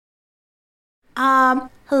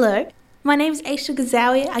Hello. My name is Aisha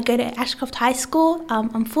Ghazawi. I go to Ashcroft High School.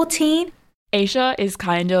 I'm 14. Aisha is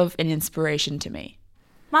kind of an inspiration to me.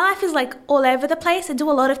 My life is like all over the place. I do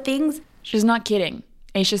a lot of things. She's not kidding.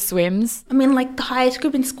 Aisha swims. I'm in like the highest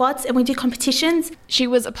group in squats and we do competitions. She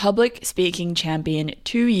was a public speaking champion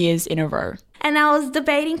 2 years in a row. And I was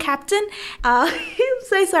debating captain. I'm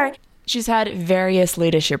so sorry. She's had various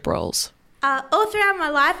leadership roles. All throughout my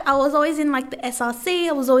life, I was always in like the SRC.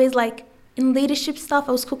 I was always like in leadership stuff.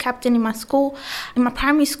 I was school captain in my school, in my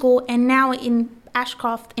primary school, and now in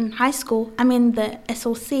Ashcroft in high school, I'm in the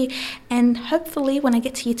SLC. And hopefully when I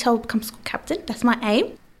get to year 12, I'll become school captain. That's my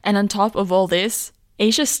aim. And on top of all this,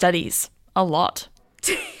 Aisha studies a lot.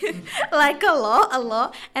 Like a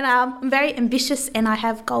lot. And I'm very ambitious and I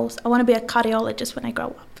have goals. I want to be a cardiologist when I grow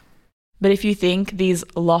up. But if you think these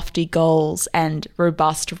lofty goals and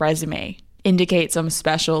robust resume indicate some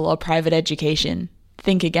special or private education,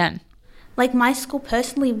 think again. Like my school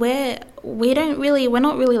personally, we're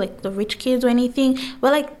not really like the rich kids or anything.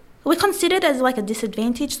 We're considered as like a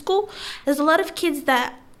disadvantaged school. There's a lot of kids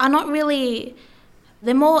that are not really,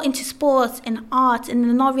 they're more into sports and arts and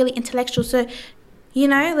they're not really intellectual. So, you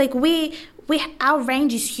know, like our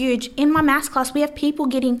range is huge. In my maths class, we have people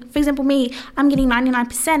getting, for example, me, I'm getting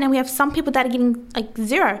 99%, and we have some people that are getting like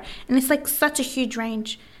 0. And it's like such a huge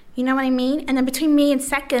range. You know what I mean? And then between me and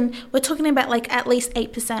second, we're talking about like at least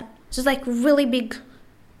 8%. So it's like really big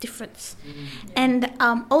difference. And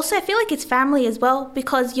also I feel like it's family as well,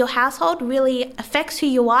 because your household really affects who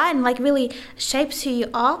you are and like really shapes who you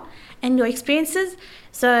are and your experiences.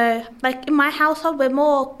 So like in my household, we're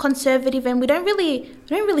more conservative and we don't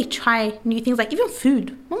really try new things. Like even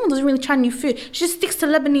food, my mom doesn't really try new food. She just sticks to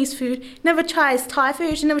Lebanese food, never tries Thai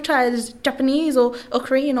food, she never tries Japanese or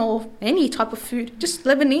Korean or any type of food, just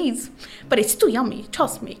Lebanese. But it's still yummy,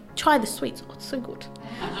 trust me. Try the sweets, oh, it's so good.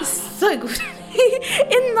 It's so good.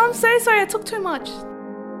 And I'm so sorry, I talk too much.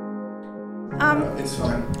 It's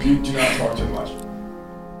fine. You do not talk too much.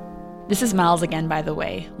 This is Miles again, by the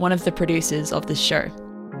way, one of the producers of this show.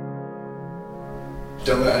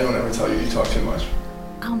 Don't let anyone ever tell you talk too much.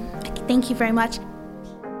 Thank you very much.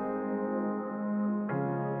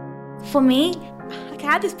 For me, I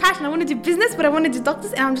had this passion. I want to do business, but I want to do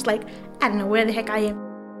doctors, and I'm just like, I don't know where the heck I am.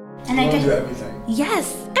 And you want to do everything?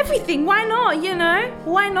 Yes, everything. Why not? You know,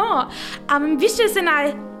 why not? I'm ambitious, and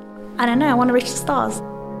I don't know. I want to reach the stars.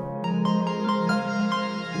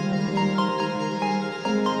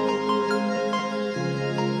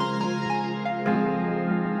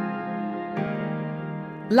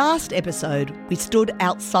 Last episode, we stood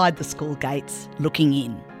outside the school gates looking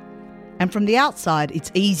in. And from the outside, it's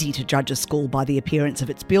easy to judge a school by the appearance of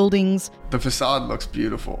its buildings. The facade looks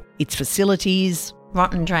beautiful. Its facilities.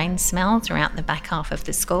 Rotten drain smell throughout the back half of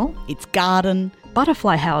the school. Its garden.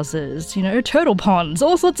 Butterfly houses, turtle ponds,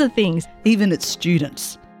 all sorts of things. Even its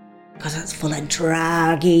students. Because it's full of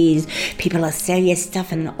druggies. People will sell you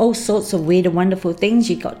stuff and all sorts of weird and wonderful things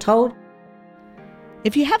you got told.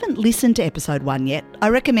 If you haven't listened to episode 1 yet, I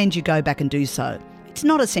recommend you go back and do so. It's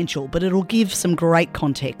not essential, but it'll give some great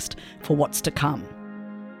context for what's to come.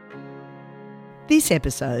 This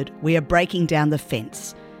episode, we are breaking down the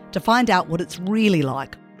fence to find out what it's really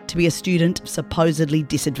like to be a student of supposedly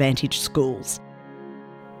disadvantaged schools.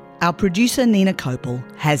 Our producer Nina Kopel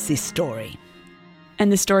has this story.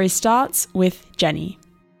 And the story starts with Jenny.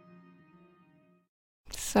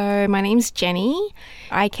 So my name's Jenny.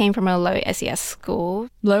 I came from a low SES school.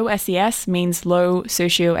 Low SES means low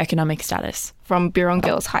socioeconomic status. From Burong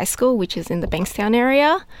Girls High School, which is in the Bankstown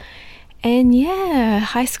area. And yeah,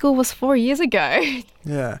 high school was 4 years ago.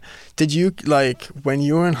 Yeah. Did you, when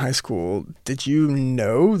you were in high school, did you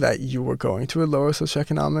know that you were going to a lower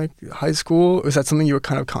socioeconomic high school? Was that something you were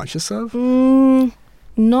kind of conscious of?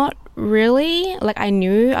 Not really. I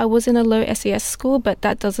knew I was in a low SES school, but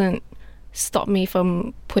that doesn't stop me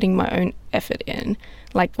from putting my own effort in.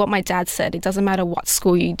 Like what my dad said, it doesn't matter what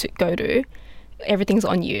school you go to, everything's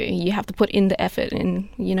on you. You have to put in the effort, and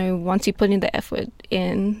once you put in the effort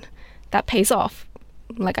in, that pays off.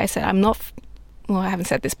 Like I said, I haven't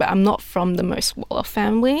said this, but I'm not from the most well-off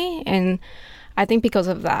family, and I think because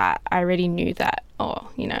of that, I already knew that, I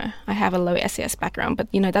have a low SES background, but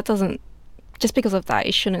that doesn't, just because of that,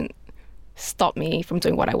 it shouldn't stop me from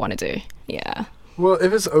doing what I want to do. Yeah. Well,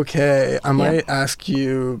 if it's okay, I might ask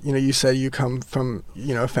you, you said you come from,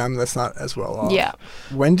 a family that's not as well off. Yeah.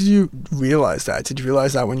 When did you realize that? Did you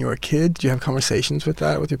realize that when you were a kid? Did you have conversations with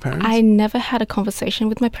that with your parents? I never had a conversation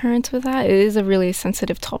with my parents with that. It is a really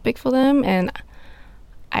sensitive topic for them, and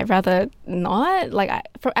I'd rather not.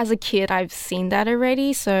 As a kid, I've seen that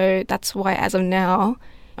already, so that's why as of now,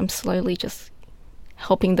 I'm slowly just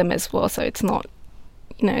helping them as well, so it's not,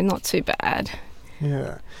 not too bad.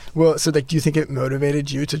 Yeah. Well, so like, do you think it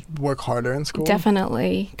motivated you to work harder in school?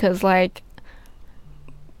 Definitely, because like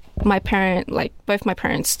both my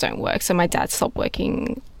parents don't work, so my dad stopped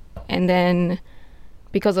working, and then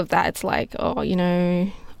because of that, it's like,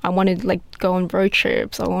 I want to like go on road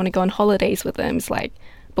trips, I want to go on holidays with them. It's like,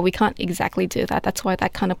 but we can't exactly do that. That's why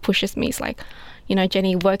that kind of pushes me. It's like,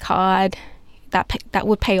 Jenny, work hard, that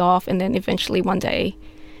would pay off, and then eventually one day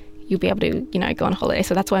you'll be able to, go on holiday.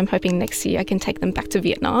 So that's why I'm hoping next year I can take them back to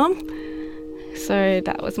Vietnam. So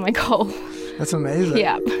that was my goal. That's amazing.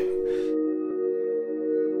 Yeah.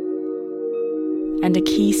 And a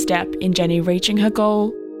key step in Jenny reaching her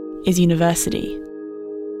goal is university.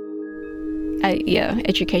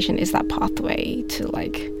 Education is that pathway to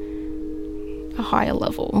like a higher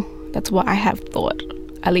level. That's what I have thought,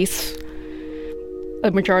 at least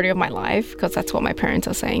a majority of my life, because that's what my parents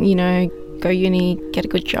are saying, go uni, get a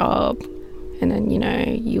good job, and then,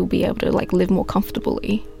 you'll be able to like live more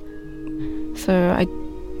comfortably. So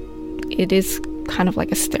it is kind of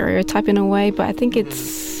like a stereotype in a way, but I think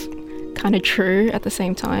it's kind of true at the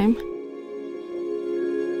same time.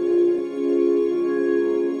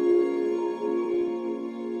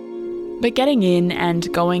 But getting in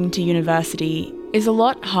and going to university is a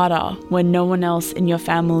lot harder when no one else in your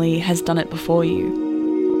family has done it before you.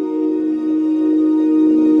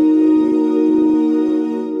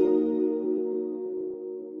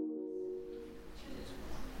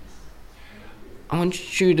 I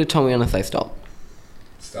want you to tell me when to say stop.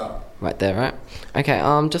 Stop. Right there, right? Okay,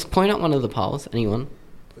 just point out one of the piles. Anyone?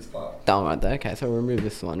 This pile. That one right there. Okay, so we'll remove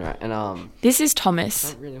this one, right? And This is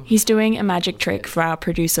Thomas. He's doing a magic trick for our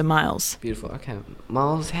producer, Miles. Beautiful. Okay,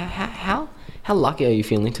 Miles, how lucky are you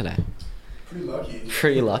feeling today? Pretty lucky.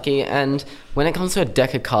 Pretty lucky. And when it comes to a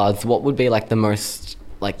deck of cards, what would be like the most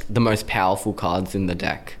powerful cards in the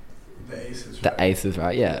deck? The aces. The aces,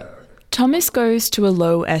 right? Yeah. Thomas goes to a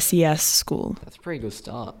low SES school. That's a pretty good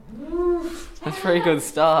start. That's a pretty good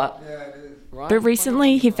start. Yeah, it is. Right? But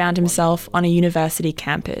recently he found himself on a university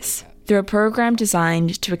campus through a program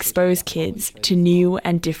designed to expose kids to new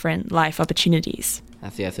and different life opportunities.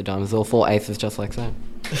 That's the ace of diamonds. All 4 aces just like so.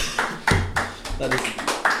 That is...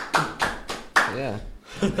 Yeah.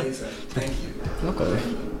 Thank you.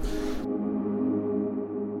 Okay.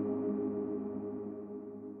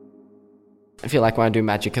 I feel like when I do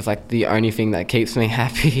magic, it's like the only thing that keeps me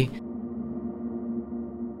happy.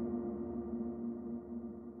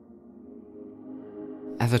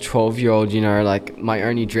 As a 12-year-old, like my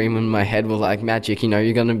only dream in my head was like magic,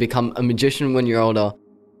 you're going to become a magician when you're older.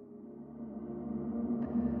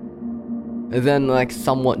 And then like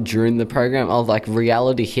somewhat during the program, I was like,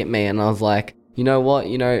 reality hit me and I was like, you know what,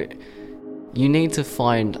 you need to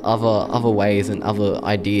find other ways and other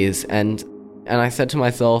ideas. And I said to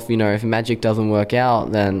myself, if magic doesn't work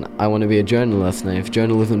out, then I want to be a journalist. And if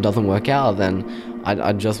journalism doesn't work out, then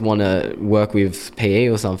I just want to work with PE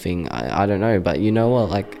or something. I don't know. But you know what?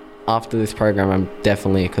 Like, after this program, I'm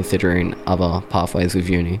definitely considering other pathways with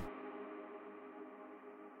uni.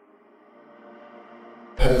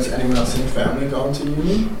 Has anyone else in your family gone to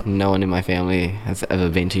uni? No one in my family has ever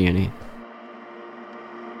been to uni.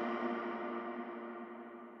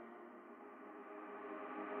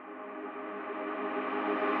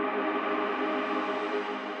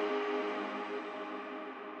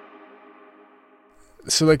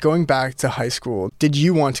 So like going back to high school, did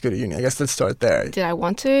you want to go to uni? I guess let's start there. Did I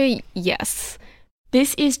want to? Yes.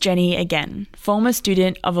 This is Jenny again, former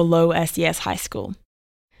student of a low SES high school.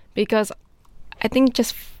 Because I think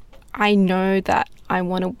I know that I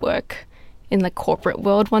want to work in the corporate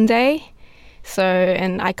world one day. So,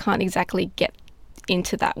 and I can't exactly get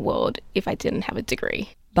into that world if I didn't have a degree.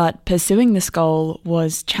 But pursuing this goal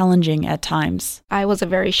was challenging at times. I was a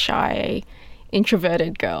very shy,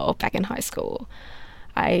 introverted girl back in high school.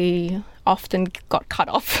 I often got cut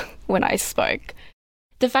off when I spoke.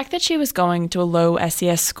 The fact that she was going to a low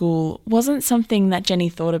SES school wasn't something that Jenny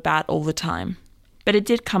thought about all the time, but it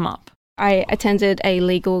did come up. I attended a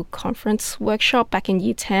legal conference workshop back in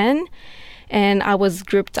Year 10, and I was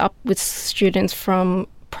grouped up with students from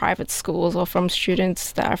private schools or from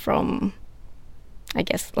students that are from, I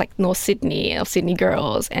guess, like North Sydney or Sydney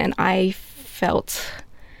girls, and I felt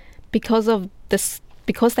because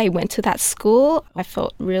they went to that school, I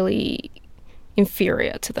felt really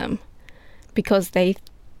inferior to them because the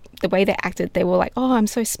way they acted, they were like, oh, I'm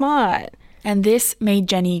so smart. And this made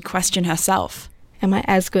Jenny question herself. Am I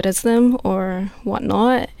as good as them or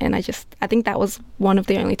whatnot? And I think that was one of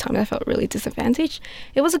the only times I felt really disadvantaged.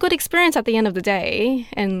 It was a good experience at the end of the day,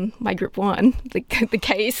 and my group won the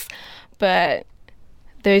case, but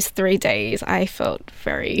those 3 days I felt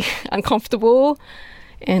very uncomfortable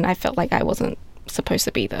and I felt like I wasn't supposed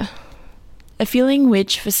to be there. A feeling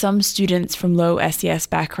which, for some students from low SES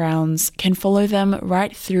backgrounds, can follow them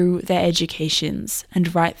right through their educations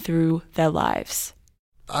and right through their lives.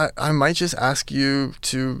 I might just ask you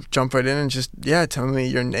to jump right in and just, tell me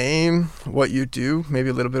your name, what you do, maybe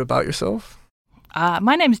a little bit about yourself.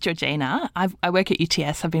 My name is Georgina. I work at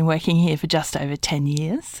UTS. I've been working here for just over 10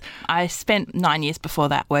 years. I spent 9 years before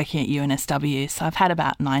that working at UNSW, so I've had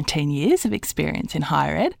about 19 years of experience in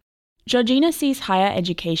higher ed. Georgina sees higher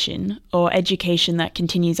education, or education that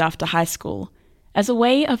continues after high school, as a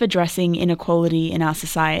way of addressing inequality in our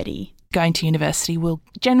society. Going to university will,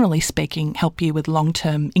 generally speaking, help you with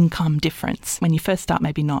long-term income difference. When you first start,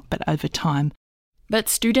 maybe not, but over time. But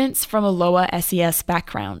students from a lower SES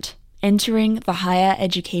background, entering the higher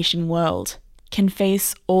education world, can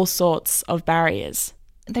face all sorts of barriers.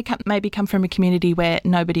 They maybe come from a community where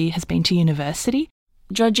nobody has been to university.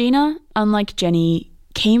 Georgina, unlike Jenny,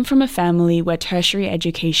 came from a family where tertiary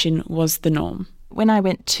education was the norm. When I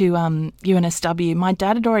went to UNSW, my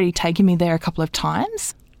dad had already taken me there a couple of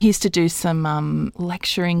times. He used to do some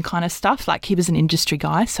lecturing kind of stuff, like he was an industry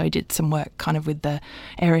guy, so he did some work kind of with the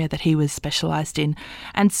area that he was specialised in.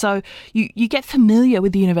 And so you get familiar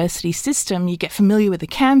with the university system, you get familiar with the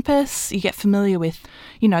campus, you get familiar with,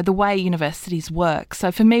 the way universities work.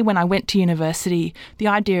 So for me, when I went to university, the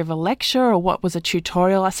idea of a lecture or what was a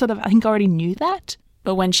tutorial, I think already knew that.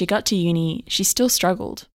 But when she got to uni, she still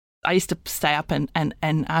struggled. I used to stay up and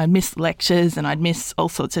I'd miss lectures and I'd miss all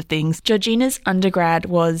sorts of things. Georgina's undergrad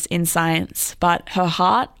was in science, but her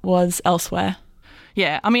heart was elsewhere.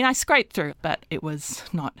 Yeah, I scraped through, but it was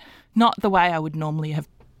not the way I would normally have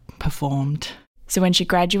performed. So when she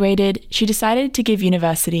graduated, she decided to give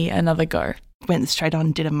university another go. Went straight on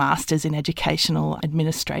and did a master's in educational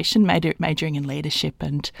administration, majoring in leadership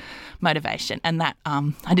and motivation, and that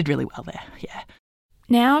I did really well there, yeah.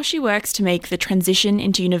 Now she works to make the transition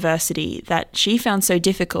into university that she found so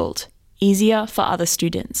difficult easier for other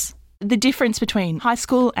students. The difference between high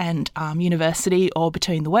school and university, or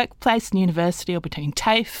between the workplace and university, or between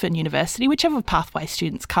TAFE and university, whichever pathway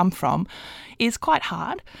students come from, is quite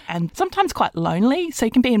hard and sometimes quite lonely. So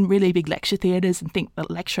you can be in really big lecture theatres and think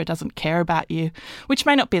the lecturer doesn't care about you, which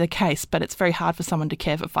may not be the case, but it's very hard for someone to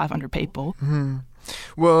care for 500 people. Mm-hmm.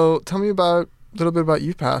 Well, tell me a little bit about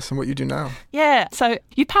UPass and what you do now. Yeah, so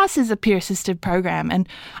UPass is a peer-assisted program, and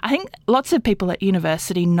I think lots of people at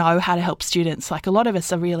university know how to help students. Like, a lot of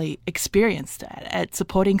us are really experienced at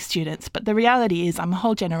supporting students, but the reality is I'm a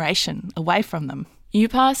whole generation away from them.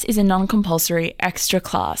 UPass is a non-compulsory extra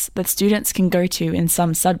class that students can go to in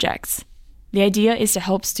some subjects. The idea is to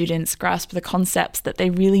help students grasp the concepts that they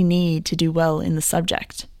really need to do well in the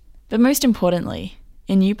subject. But most importantly,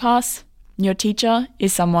 in UPass, your teacher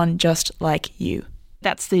is someone just like you.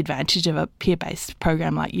 That's the advantage of a peer-based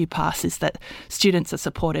program like UPass, is that students are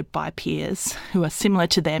supported by peers who are similar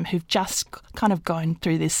to them, who've just kind of gone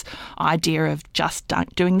through this idea of just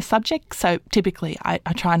doing the subject. So typically I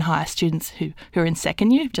try and hire students who are in second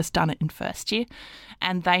year, who've just done it in first year,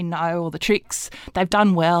 and they know all the tricks. They've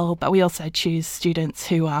done well, but we also choose students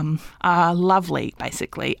who are lovely,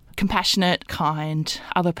 basically, compassionate, kind,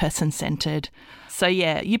 other person-centred. So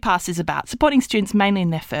yeah, UPass is about supporting students mainly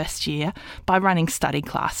in their first year by running study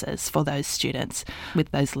classes for those students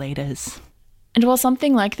with those leaders. And while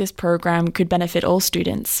something like this program could benefit all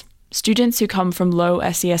students, students who come from low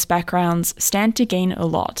SES backgrounds stand to gain a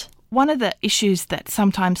lot. One of the issues that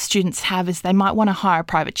sometimes students have is they might want to hire a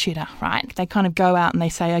private tutor, right? They kind of go out and they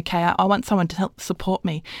say, okay, I want someone to help support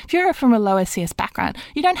me. If you're from a low SES background,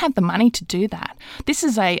 you don't have the money to do that. This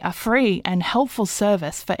is a free and helpful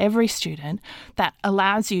service for every student that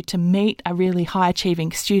allows you to meet a really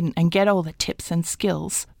high-achieving student and get all the tips and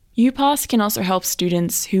skills. UPass can also help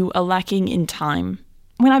students who are lacking in time.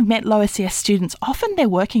 When I've met low SES students, often they're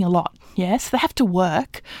working a lot. Yes, they have to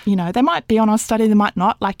work. They might be on Austudy, they might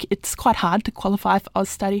not. Like, it's quite hard to qualify for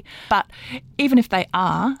Austudy. But even if they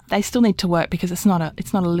are, they still need to work because it's not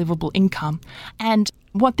a livable income. And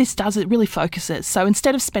what this does, it really focuses. So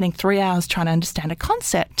instead of spending 3 hours trying to understand a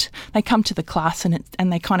concept, they come to the class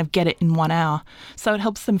and they kind of get it in 1 hour. So it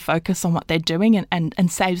helps them focus on what they're doing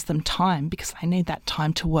and saves them time because they need that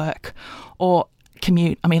time to work or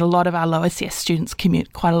commute. A lot of our low SES students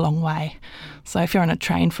commute quite a long way. So if you're on a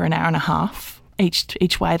train for an hour and a half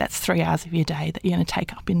each way, that's 3 hours of your day that you're going to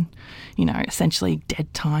take up in, essentially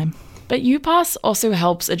dead time. But UPass also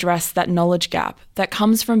helps address that knowledge gap that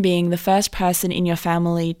comes from being the first person in your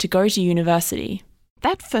family to go to university.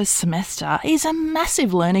 that first semester is a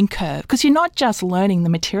massive learning curve because you're not just learning the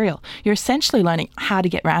material. You're essentially learning how to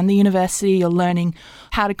get around the university. You're learning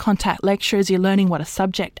how to contact lecturers. You're learning what a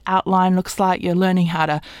subject outline looks like. You're learning how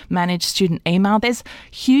to manage student email. There's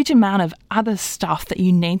a huge amount of other stuff that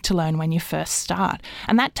you need to learn when you first start.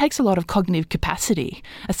 And that takes a lot of cognitive capacity.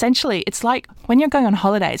 Essentially, it's like when you're going on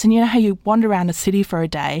holidays and you know how you wander around a city for a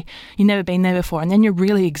day, you've never been there before, and then you're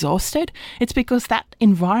really exhausted. It's because that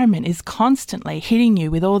environment is constantly hitting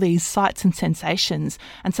you with all these sights and sensations.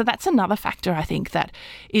 And so that's another factor, I think, that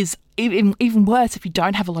is even worse if you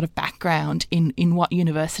don't have a lot of background in what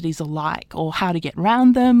universities are like or how to get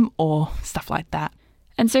around them or stuff like that.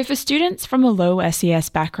 And so for students from a low SES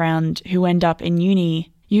background who end up in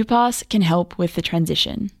uni, UPass can help with the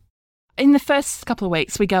transition. In the first couple of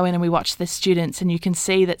weeks, we go in and we watch the students, and you can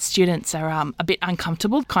see that students are a bit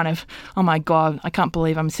uncomfortable, kind of, oh my God, I can't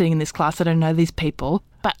believe I'm sitting in this class. I don't know these people.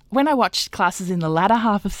 But when I watch classes in the latter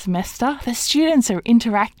half of semester, the students are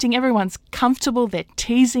interacting, everyone's comfortable, they're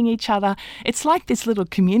teasing each other. It's like this little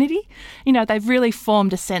community. You know, they've really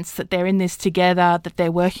formed a sense that they're in this together, that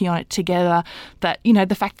they're working on it together, that, you know,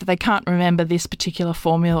 the fact that they can't remember this particular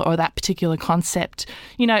formula or that particular concept,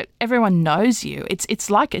 you know, everyone knows you.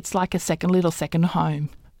 It's like a second home.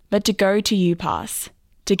 But to go to UPass,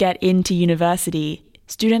 to get into university,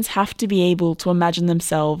 students have to be able to imagine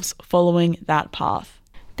themselves following that path.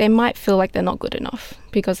 They might feel like they're not good enough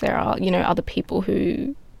because there are, you know, other people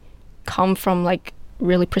who come from like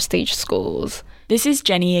really prestigious schools. This is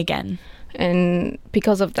Jenny again. And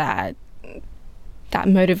because of that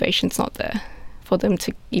motivation's not there for them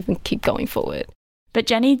to even keep going forward. But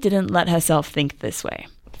Jenny didn't let herself think this way.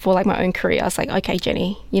 For like my own career, I was like, okay,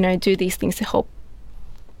 Jenny, you know, do these things to help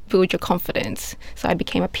build your confidence. So I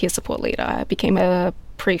became a peer support leader. I became a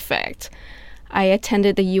prefect. I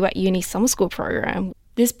attended the You at Uni summer school program.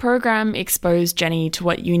 This program exposed Jenny to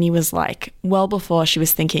what uni was like well before she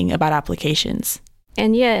was thinking about applications.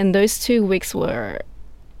 And yeah, and those 2 weeks were,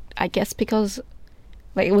 I guess, because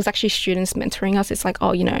like it was actually students mentoring us. It's like,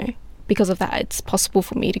 oh, you know, because of that, it's possible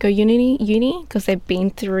for me to go uni because they've been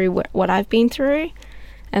through what I've been through.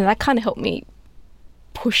 And that kind of helped me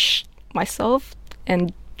push myself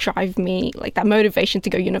and drive me, like that motivation to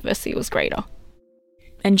go university was greater.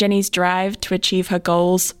 And Jenny's drive to achieve her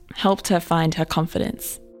goals helped her find her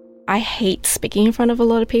confidence. I hate speaking in front of a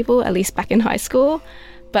lot of people, at least back in high school,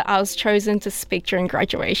 but I was chosen to speak during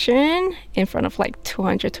graduation in front of like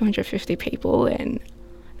 200, 250 people, and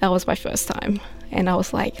that was my first time. And I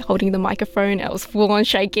was like holding the microphone, I was full on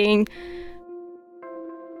shaking.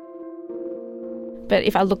 But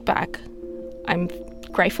if I look back, I'm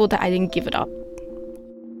grateful that I didn't give it up,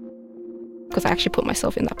 because I actually put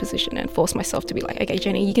myself in that position and forced myself to be like, okay,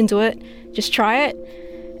 Jenny, you can do it. Just try it.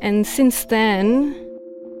 And since then,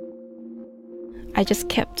 I just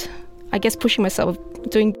kept, I guess, pushing myself,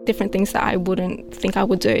 doing different things that I wouldn't think I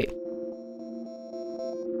would do.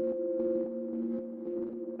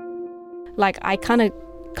 Like, I kind of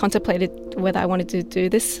contemplated whether I wanted to do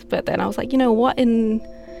this, but then I was like, you know what,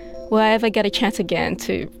 will I ever get a chance again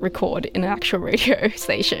to record in an actual radio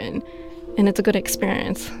station? And it's a good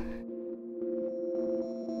experience.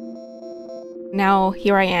 Now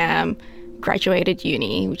here I am, graduated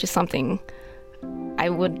uni, which is something I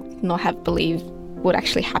would not have believed would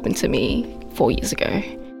actually happen to me 4 years ago.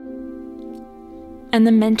 And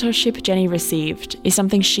the mentorship Jenny received is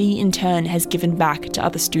something she in turn has given back to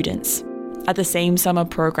other students at the same summer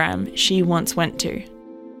program she once went to.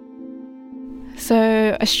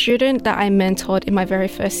 So a student that I mentored in my very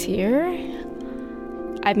first year,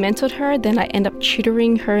 I mentored her, then I ended up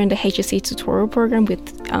tutoring her in the HSC tutorial program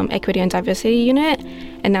with Equity and Diversity Unit,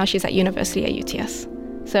 and now she's at university at UTS.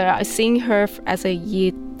 So I was seeing her as a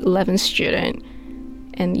year 11 student,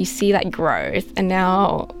 and you see that growth, and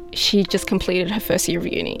now she just completed her first year of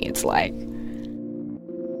uni. It's like,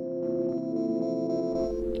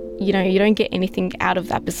 you know, you don't get anything out of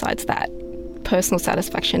that besides that personal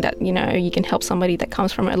satisfaction that, you know, you can help somebody that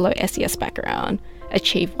comes from a low SES background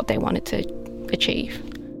achieve what they wanted to achieve.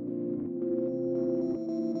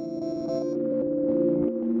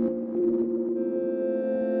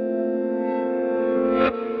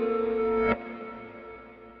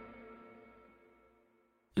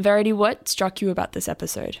 Verity, what struck you about this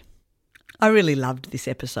episode? I really loved this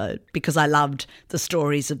episode because I loved the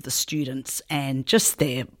stories of the students and just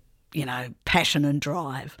their, you know, passion and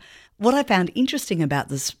drive. What I found interesting about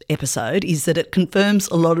this episode is that it confirms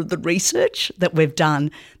a lot of the research that we've done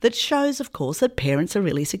that shows, of course, that parents are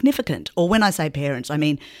really significant. Or when I say parents, I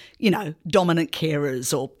mean, you know, dominant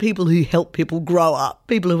carers or people who help people grow up,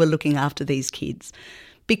 people who are looking after these kids.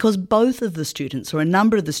 because both of the students, or a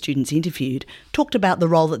number of the students interviewed, talked about the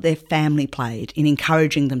role that their family played in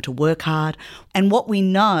encouraging them to work hard. And what we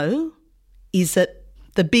know is that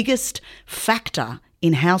the biggest factor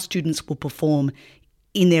in how students will perform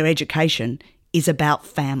in their education is about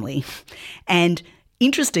family. And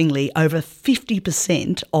interestingly, over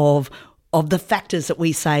 50% of the factors that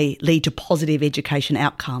we say lead to positive education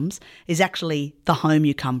outcomes is actually the home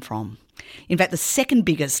you come from. In fact, the second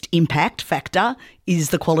biggest impact factor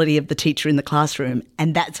is the quality of the teacher in the classroom,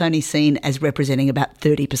 and that's only seen as representing about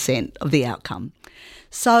 30% of the outcome.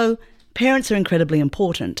 So parents are incredibly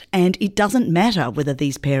important, and it doesn't matter whether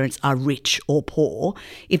these parents are rich or poor.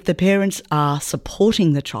 If the parents are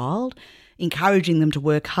supporting the child, encouraging them to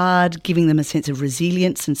work hard, giving them a sense of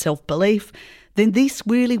resilience and self-belief, then this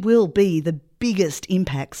really will be the biggest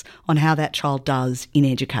impacts on how that child does in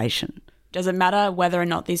education. Does it matter whether or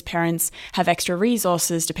not these parents have extra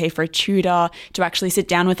resources to pay for a tutor, to actually sit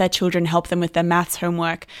down with their children, help them with their maths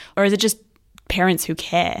homework, or is it just parents who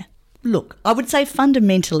care? Look, I would say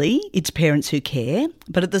fundamentally it's parents who care,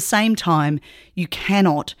 but at the same time you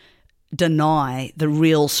cannot deny the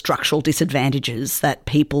real structural disadvantages that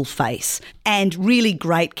people face. And really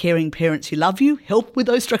great caring parents who love you help with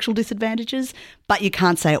those structural disadvantages, but you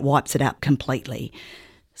can't say it wipes it out completely.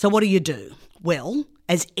 So what do? Well,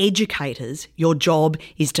 as educators, your job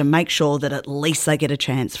is to make sure that at least they get a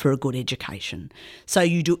chance for a good education. So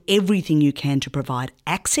you do everything you can to provide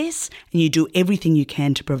access, and you do everything you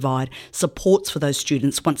can to provide supports for those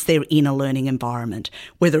students once they're in a learning environment,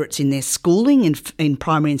 whether it's in their schooling, in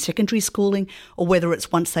primary and secondary schooling, or whether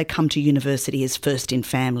it's once they come to university as first in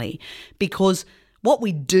family. Because what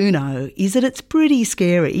we do know is that it's pretty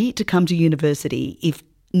scary to come to university if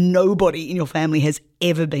nobody in your family has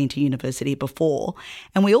ever been to university before.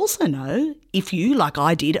 And we also know if you, like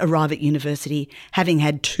I did, arrive at university having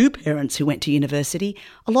had two parents who went to university,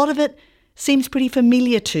 a lot of it seems pretty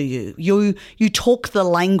familiar to you. You talk the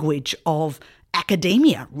language of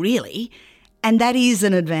academia, really, and that is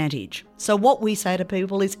an advantage. So what we say to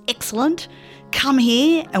people is, excellent, come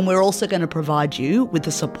here, and we're also going to provide you with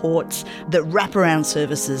the supports that wrap around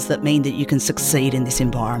services that mean that you can succeed in this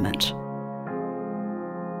environment.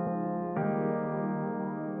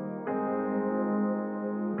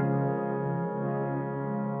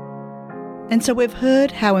 And so we've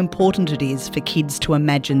heard how important it is for kids to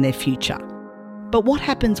imagine their future. But what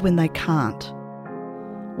happens when they can't?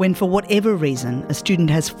 When, for whatever reason, a student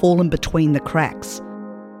has fallen between the cracks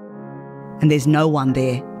and there's no one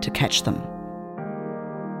there to catch them?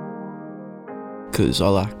 Because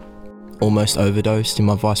I almost overdosed in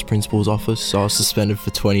my vice principal's office, so I was suspended for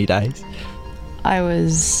 20 days. I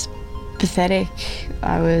was pathetic.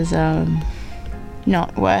 I was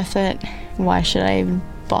not worth it. Why should I even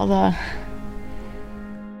bother?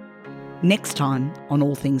 Next time on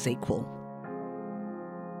All Things Equal.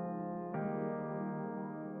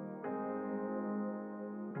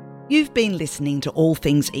 You've been listening to All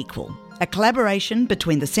Things Equal, a collaboration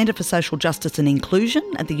between the Centre for Social Justice and Inclusion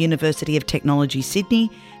at the University of Technology,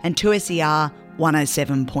 Sydney and 2SER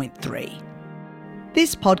 107.3.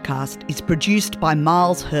 This podcast is produced by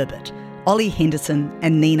Miles Herbert, Ollie Henderson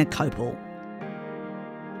and Nina Kopel.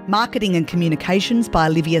 Marketing and communications by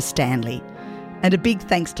Olivia Stanley. And a big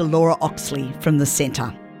thanks to Laura Oxley from the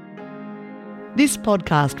Centre. This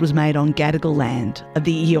podcast was made on Gadigal land of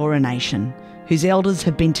the Eora Nation, whose elders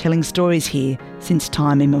have been telling stories here since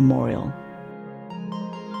time immemorial.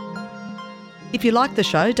 If you like the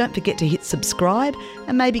show, don't forget to hit subscribe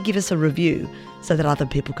and maybe give us a review so that other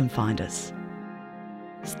people can find us.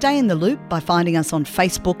 Stay in the loop by finding us on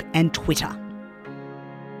Facebook and Twitter.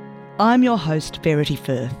 I'm your host, Verity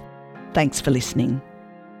Firth. Thanks for listening.